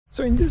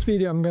So in this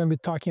video, I'm going to be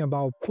talking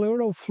about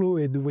pleural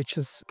fluid, which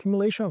is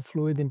accumulation of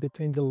fluid in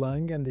between the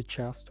lung and the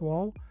chest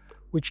wall,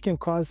 which can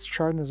cause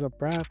shortness of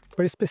breath.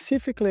 But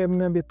specifically, I'm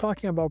going to be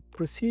talking about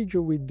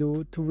procedure we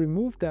do to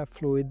remove that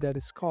fluid that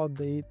is called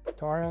the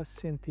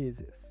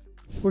thoracentesis.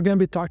 We're going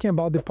to be talking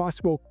about the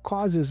possible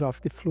causes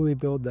of the fluid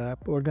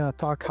buildup. We're going to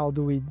talk how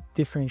do we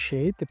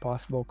differentiate the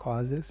possible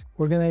causes.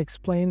 We're going to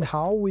explain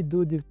how we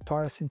do the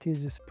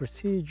thoracentesis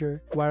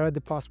procedure, what are the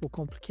possible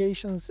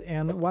complications,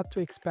 and what to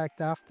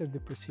expect after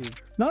the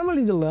procedure.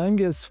 Normally, the lung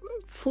is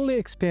fully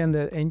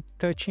expanded and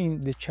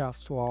touching the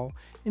chest wall,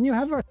 and you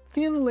have a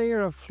thin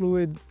layer of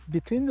fluid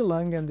between the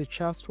lung and the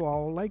chest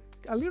wall, like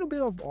a little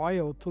bit of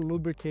oil to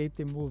lubricate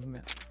the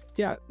movement.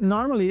 Yeah,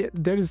 normally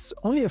there is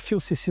only a few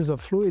cc's of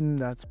fluid in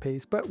that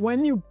space, but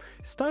when you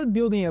start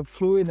building up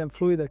fluid and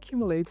fluid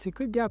accumulates, it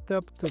could get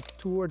up to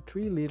 2 or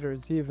 3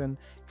 liters even,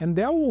 and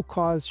that will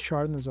cause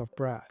shortness of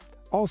breath.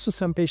 Also,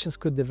 some patients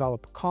could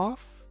develop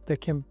cough that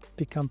can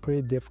become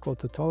pretty difficult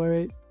to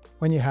tolerate.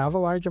 When you have a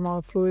large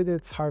amount of fluid,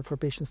 it's hard for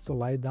patients to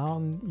lie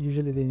down.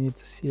 Usually they need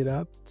to sit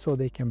up so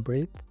they can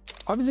breathe.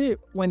 Obviously,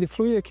 when the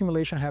fluid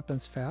accumulation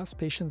happens fast,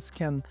 patients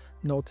can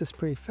notice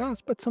pretty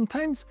fast, but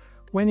sometimes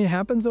when it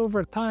happens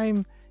over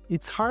time,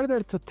 it's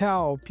harder to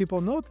tell. People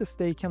notice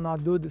they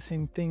cannot do the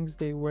same things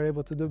they were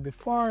able to do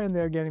before and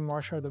they're getting more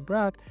short of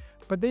breath,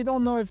 but they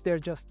don't know if they're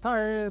just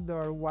tired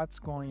or what's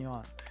going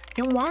on.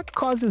 And what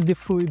causes the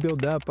fluid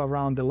buildup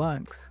around the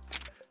lungs?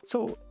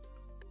 So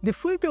the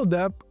fluid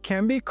buildup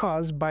can be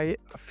caused by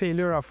a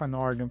failure of an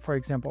organ. For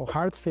example,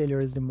 heart failure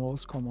is the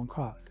most common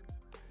cause.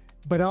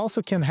 But it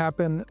also can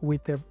happen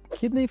with a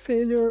kidney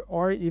failure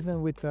or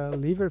even with a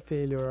liver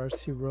failure or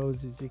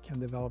cirrhosis. You can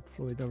develop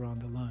fluid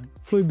around the lung.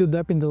 Fluid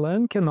buildup in the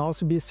lung can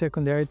also be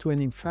secondary to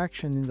an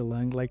infection in the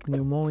lung, like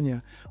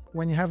pneumonia.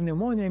 When you have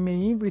pneumonia, it may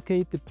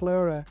irritate the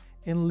pleura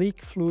and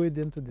leak fluid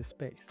into the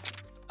space.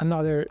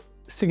 Another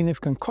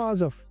significant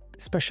cause of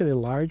especially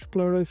large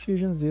pleural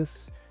effusions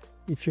is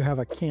if you have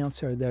a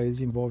cancer that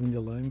is involving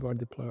the lung or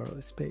the pleural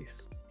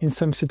space. In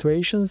some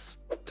situations,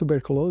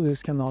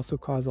 tuberculosis can also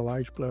cause a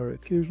large pleural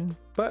effusion.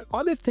 But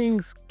other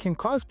things can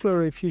cause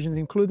pleural effusions,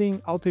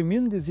 including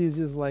autoimmune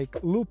diseases like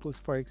lupus,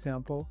 for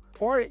example,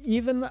 or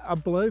even a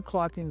blood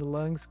clot in the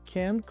lungs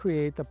can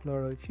create a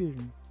pleural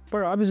effusion.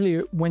 But obviously,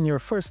 when you're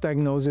first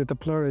diagnosed with a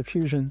pleural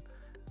effusion,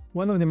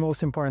 one of the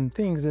most important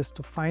things is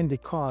to find the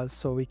cause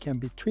so it can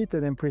be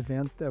treated and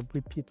prevent a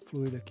repeat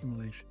fluid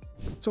accumulation.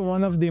 So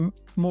one of the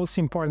most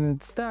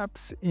important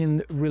steps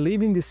in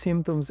relieving the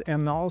symptoms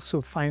and also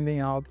finding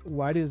out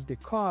what is the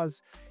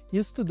cause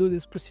is to do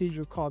this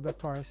procedure called a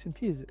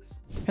thoracentesis.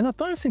 And a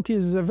thoracentesis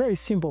is a very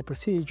simple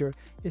procedure.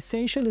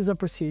 Essentially, it's a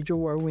procedure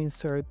where we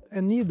insert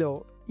a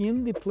needle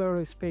in the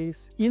pleural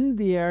space in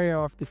the area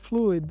of the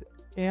fluid,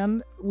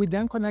 and we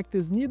then connect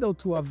this needle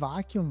to a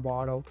vacuum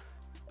bottle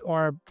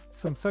or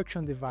some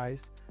suction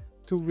device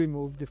to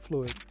remove the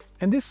fluid.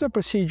 And this is a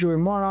procedure we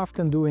more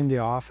often do in the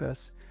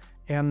office,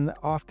 and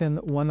often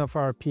one of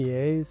our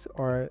PAs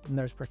or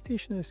nurse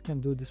practitioners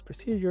can do this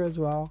procedure as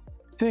well.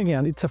 And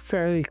again, it's a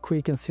fairly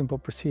quick and simple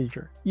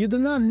procedure. You do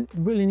not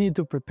really need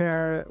to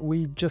prepare.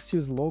 We just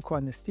use local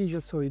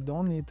anesthesia, so you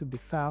don't need to be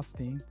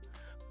fasting.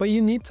 But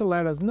you need to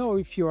let us know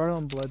if you are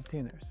on blood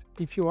thinners.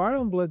 If you are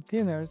on blood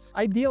thinners,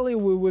 ideally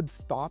we would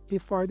stop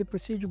before the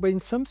procedure, but in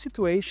some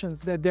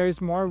situations that there is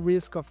more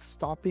risk of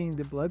stopping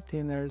the blood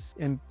thinners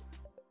and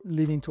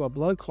leading to a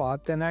blood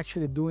clot than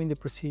actually doing the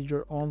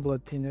procedure on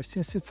blood thinners,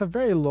 since it's a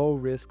very low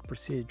risk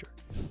procedure.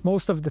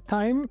 Most of the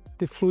time,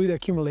 the fluid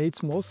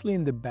accumulates mostly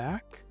in the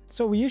back.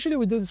 So we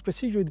do this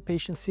procedure with the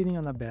patient sitting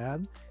on a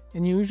bed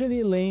and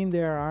usually laying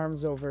their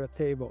arms over a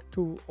table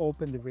to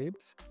open the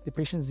ribs. The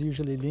patient is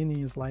usually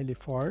leaning slightly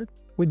forward.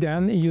 We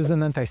then use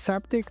an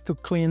antiseptic to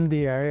clean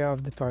the area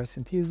of the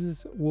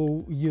thoracentesis.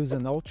 We'll use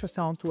an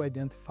ultrasound to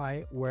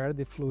identify where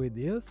the fluid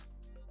is.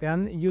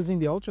 Then, using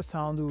the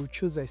ultrasound, we'll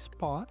choose a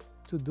spot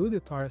to do the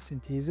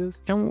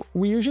thoracentesis. And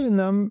we usually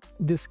numb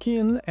the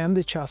skin and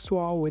the chest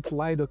wall with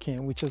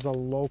lidocaine, which is a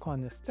local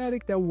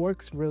anesthetic that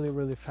works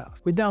really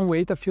fast. We then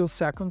wait a few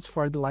seconds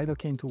for the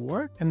lidocaine to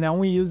work, and then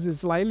we use a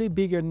slightly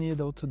bigger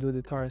needle to do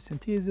the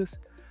thoracentesis.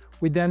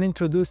 We then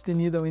introduce the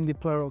needle in the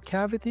pleural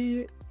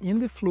cavity in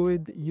the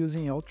fluid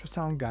using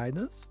ultrasound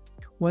guidance.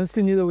 Once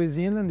the needle is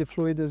in and the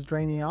fluid is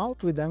draining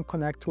out, we then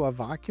connect to a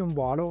vacuum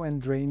bottle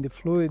and drain the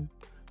fluid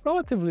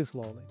relatively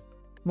slowly.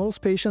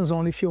 Most patients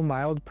only feel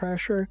mild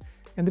pressure,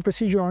 and the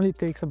procedure only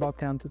takes about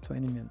 10 to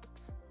 20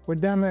 minutes. We're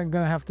then going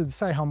to have to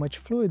decide how much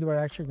fluid we're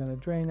actually going to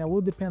drain. It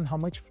will depend how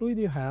much fluid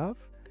you have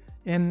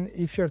and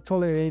if you're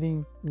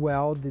tolerating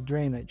well the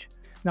drainage.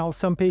 Now,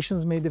 some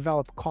patients may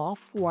develop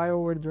cough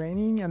while we're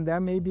draining, and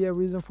that may be a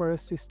reason for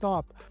us to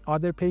stop.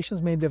 Other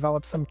patients may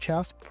develop some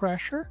chest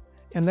pressure,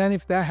 and then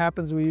if that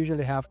happens, we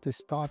usually have to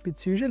stop.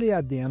 It's usually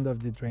at the end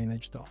of the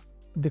drainage though.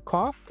 The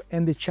cough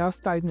and the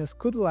chest tightness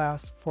could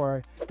last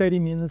for 30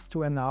 minutes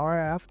to an hour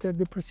after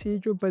the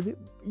procedure, but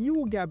you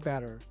will get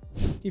better.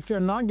 If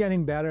you're not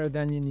getting better,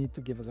 then you need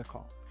to give us a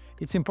call.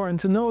 It's important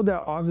to know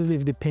that obviously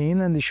if the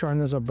pain and the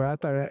shortness of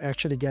breath are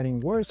actually getting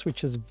worse,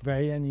 which is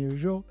very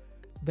unusual,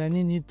 then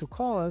you need to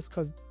call us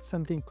because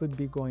something could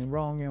be going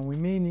wrong and we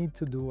may need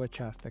to do a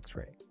chest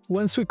x-ray.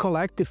 Once we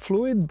collect the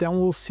fluid, then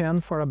we'll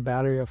send for a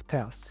battery of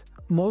tests.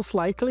 Most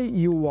likely,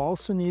 you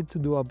also need to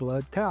do a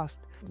blood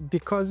test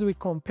because we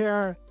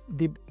compare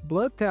the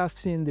blood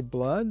tests in the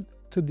blood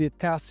to the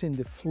tests in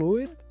the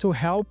fluid to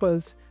help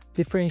us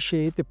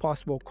differentiate the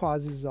possible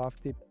causes of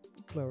the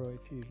pleural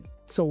effusion.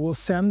 So we'll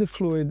send the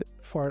fluid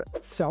for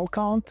cell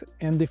count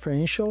and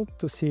differential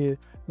to see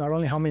not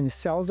only how many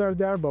cells are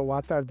there, but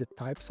what are the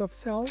types of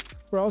cells.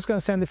 We're also going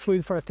to send the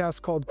fluid for a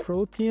test called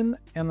protein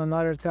and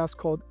another test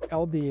called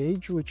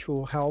LDH, which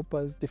will help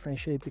us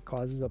differentiate the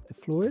causes of the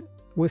fluid.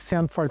 We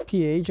send for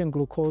pH and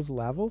glucose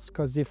levels,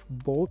 because if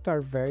both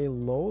are very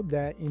low,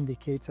 that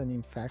indicates an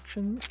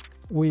infection.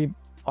 We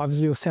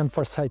obviously will send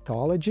for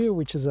cytology,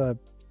 which is a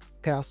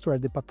test where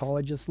the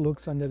pathologist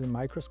looks under the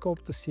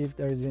microscope to see if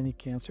there is any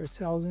cancer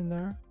cells in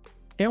there.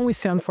 And we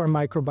send for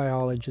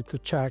microbiology to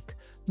check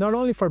not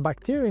only for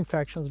bacterial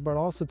infections, but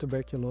also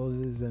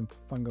tuberculosis and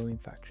fungal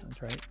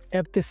infections, right?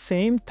 At the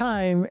same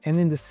time and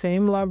in the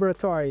same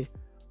laboratory,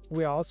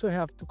 we also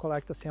have to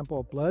collect a sample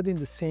of blood in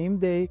the same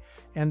day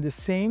and the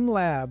same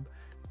lab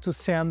to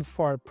send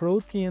for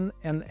protein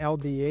and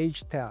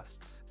LDH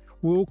tests.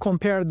 We will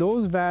compare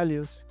those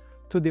values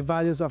to the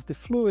values of the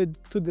fluid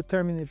to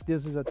determine if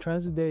this is a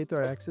transudate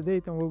or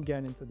exudate, and we'll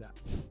get into that.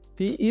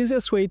 The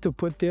easiest way to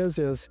put this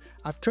is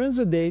a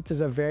transudate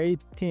is a very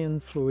thin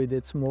fluid,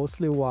 it's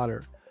mostly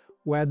water,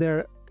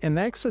 whether an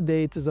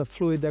exudate is a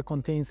fluid that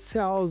contains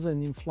cells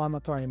and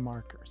inflammatory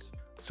markers.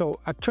 So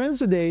a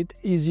transudate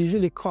is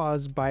usually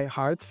caused by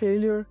heart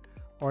failure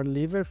or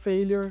liver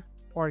failure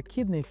or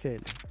kidney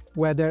failure,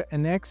 whether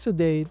an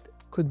exudate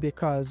could be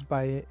caused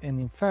by an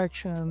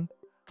infection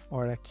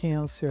or a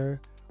cancer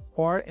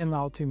or an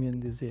autoimmune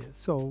disease.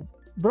 So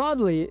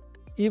broadly,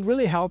 it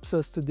really helps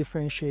us to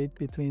differentiate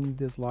between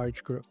these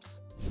large groups.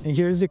 And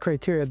here's the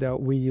criteria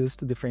that we use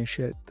to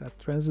differentiate a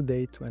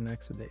transudate to an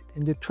exudate.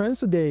 In the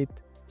transudate,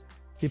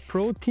 the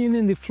protein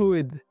in the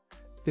fluid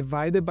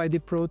divided by the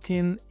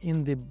protein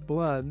in the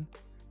blood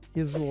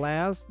is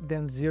less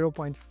than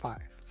 0.5.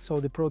 So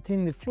the protein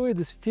in the fluid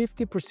is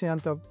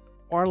 50% of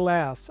or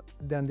less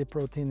than the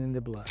protein in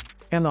the blood.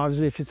 And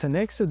obviously, if it's an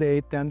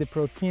exudate, then the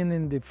protein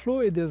in the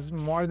fluid is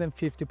more than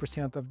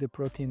 50% of the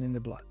protein in the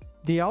blood.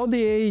 The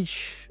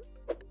LDH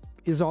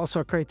is also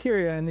a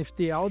criteria, and if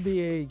the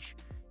LDH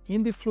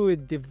in the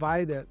fluid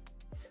divided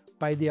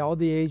by the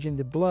LDH in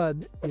the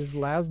blood is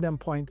less than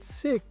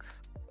 0.6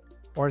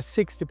 or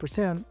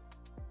 60%,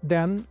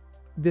 then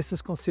this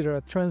is considered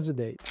a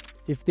transudate.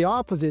 If the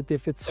opposite,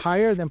 if it's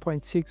higher than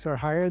 0.6 or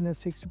higher than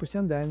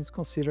 60%, then it's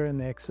considered an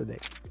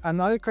exudate.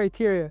 Another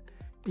criteria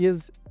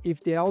is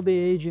if the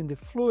LDH in the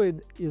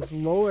fluid is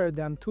lower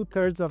than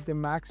 2/3 of the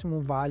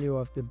maximum value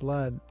of the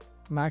blood,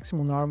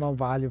 maximum normal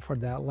value for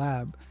that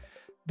lab,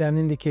 then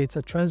indicates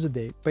a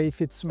transudate. But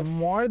if it's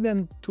more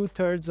than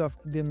 2/3 of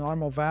the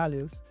normal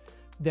values,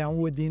 then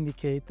would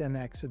indicate an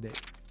exudate.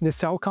 The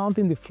cell count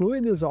in the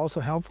fluid is also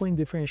helpful in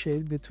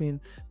differentiating between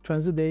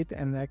transudate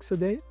and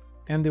exudate.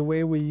 And the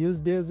way we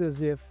use this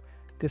is if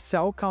the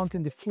cell count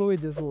in the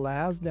fluid is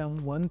less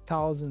than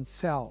 1,000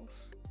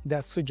 cells,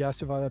 that's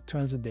suggestive of a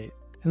transudate.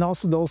 And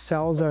also those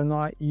cells are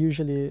not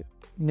usually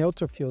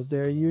neutrophils,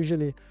 they're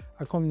usually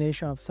a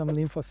combination of some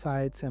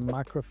lymphocytes and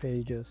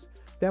macrophages.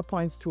 That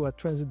points to a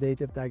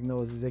transudative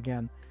diagnosis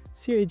again,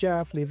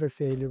 CHF, liver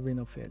failure,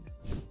 renal failure.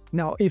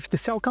 Now, if the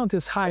cell count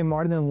is high,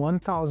 more than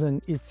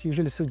 1,000, it's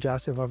usually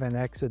suggestive of an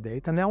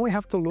exudate. And then we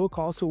have to look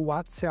also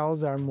what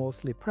cells are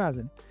mostly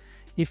present.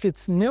 If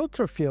it's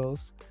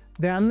neutrophils,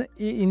 then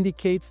it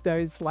indicates there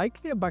is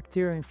likely a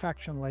bacterial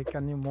infection like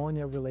a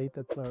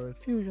pneumonia-related pleural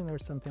effusion or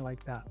something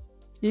like that.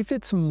 If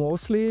it's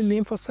mostly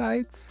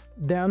lymphocytes,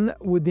 then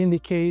would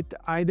indicate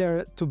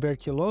either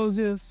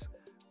tuberculosis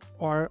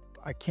or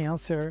a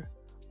cancer,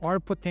 or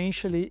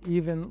potentially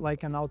even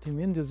like an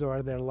autoimmune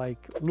disorder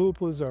like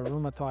lupus or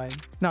rheumatoid.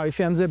 Now, if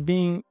it ends up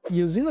being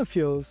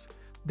eosinophils,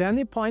 then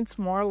it points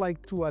more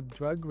like to a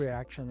drug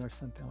reaction or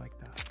something like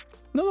that.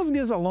 None of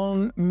these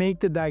alone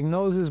make the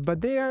diagnosis, but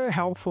they are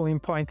helpful in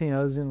pointing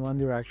us in one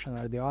direction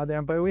or the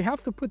other. But we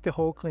have to put the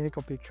whole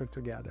clinical picture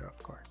together,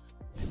 of course.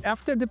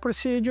 After the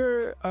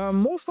procedure,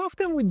 most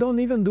often we don't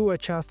even do a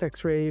chest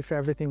x-ray if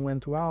everything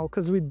went well,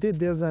 because we did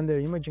this under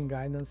imaging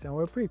guidance and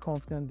we're pretty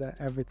confident that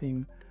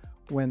everything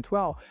went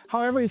well.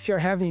 However, if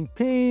you're having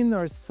pain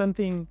or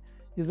something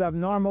is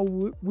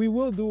abnormal, we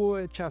will do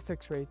a chest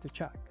x-ray to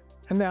check.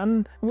 And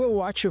then we'll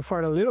watch you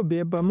for a little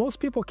bit, but most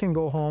people can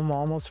go home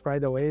almost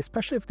right away,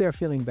 especially if they're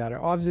feeling better.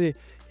 Obviously,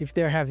 if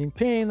they're having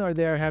pain or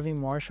they're having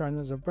more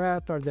shortness of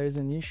breath or there's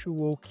an issue,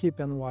 we'll keep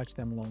and watch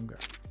them longer.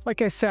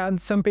 Like I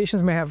said, some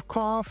patients may have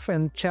cough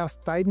and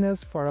chest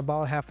tightness for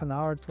about half an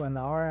hour to an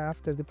hour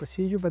after the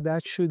procedure, but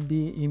that should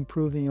be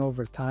improving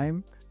over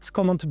time. It's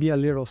common to be a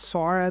little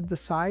sore at the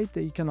site.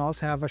 You can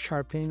also have a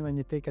sharp pain when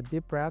you take a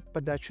deep breath,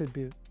 but that should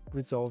be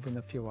resolved in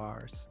a few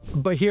hours.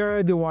 But here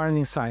are the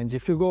warning signs.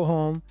 If you go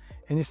home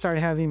and you start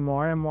having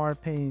more and more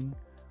pain,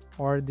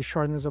 or the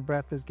shortness of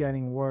breath is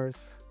getting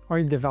worse, or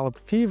you develop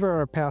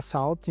fever or pass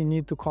out, you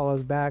need to call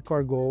us back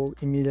or go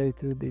immediately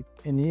to the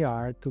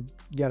ER to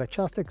get a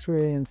chest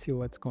x-ray and see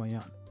what's going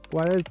on.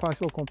 What are the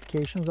possible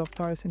complications of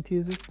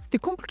thoracentesis? The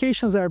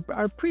complications are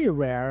pretty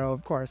rare,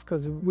 of course,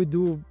 because we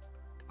do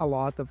a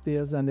lot of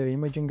this under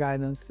imaging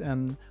guidance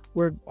and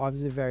we're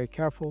obviously very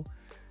careful.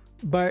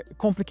 But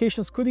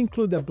complications could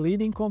include a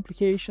bleeding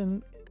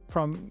complication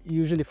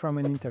usually from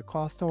an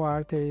intercostal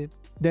artery.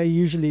 They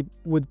usually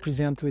would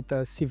present with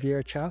a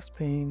severe chest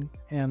pain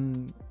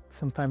and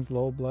sometimes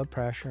low blood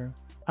pressure.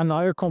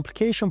 Another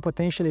complication,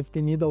 potentially if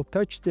the needle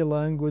touched the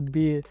lung, would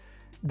be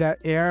that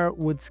air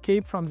would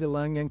escape from the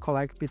lung and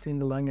collect between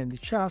the lung and the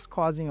chest,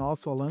 causing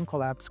also a lung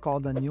collapse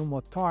called a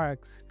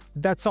pneumothorax.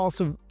 That's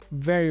also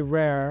very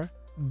rare,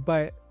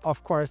 but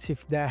of course,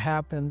 if that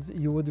happens,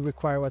 you would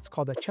require what's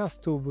called a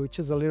chest tube, which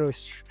is a little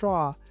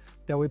straw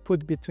that we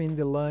put between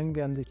the lung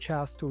and the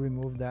chest to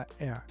remove that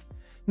air.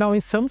 Now,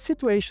 in some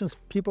situations,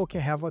 people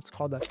can have what's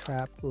called a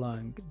trapped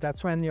lung.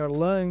 That's when your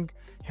lung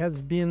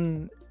has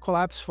been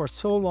collapsed for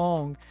so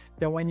long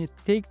that when you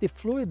take the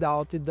fluid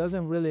out, it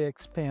doesn't really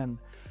expand.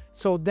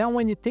 So then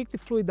when you take the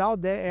fluid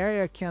out, that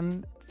area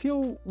can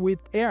fill with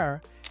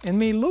air and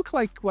may look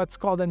like what's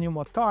called a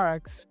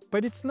pneumothorax,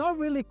 but it's not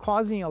really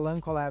causing a lung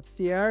collapse.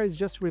 The air is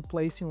just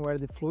replacing where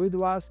the fluid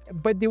was.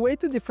 But the way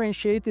to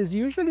differentiate is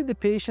usually the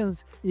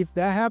patients, if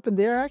that happened,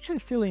 they're actually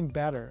feeling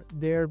better.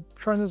 Their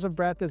shortness of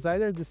breath is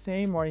either the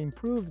same or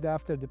improved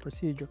after the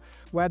procedure.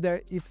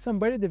 Whether if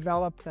somebody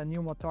developed a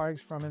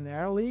pneumothorax from an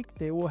air leak,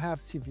 they will have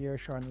severe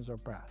shortness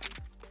of breath.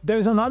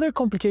 There's another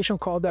complication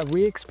called a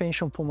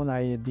re-expansion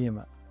pulmonary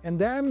edema. And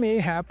that may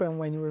happen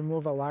when you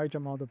remove a large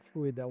amount of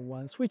fluid at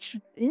once, which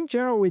in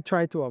general we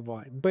try to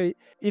avoid. But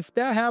if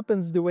that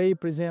happens, the way it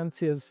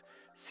presents is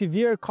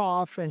severe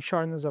cough and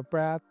shortness of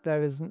breath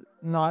that is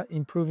not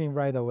improving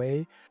right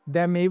away.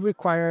 That may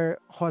require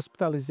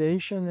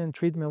hospitalization and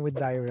treatment with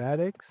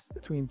diuretics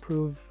to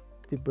improve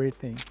the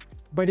breathing.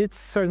 But it's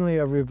certainly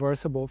a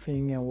reversible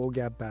thing and we'll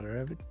get better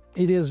at it.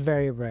 It is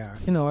very rare.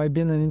 You know, I've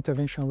been an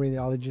interventional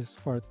radiologist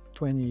for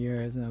 20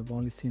 years and I've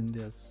only seen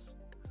this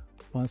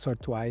once or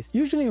twice,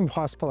 usually in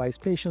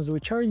hospitalized patients,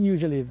 which are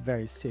usually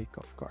very sick,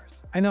 of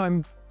course. I know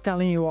I'm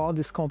telling you all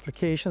these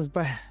complications,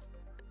 but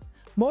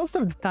most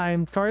of the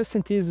time,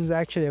 thoracentesis is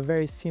actually a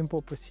very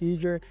simple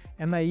procedure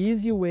and an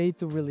easy way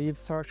to relieve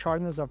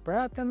shortness of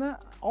breath and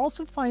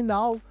also find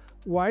out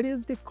what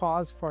is the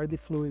cause for the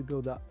fluid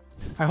buildup.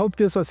 I hope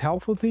this was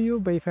helpful to you,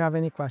 but if you have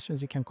any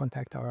questions, you can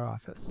contact our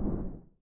office.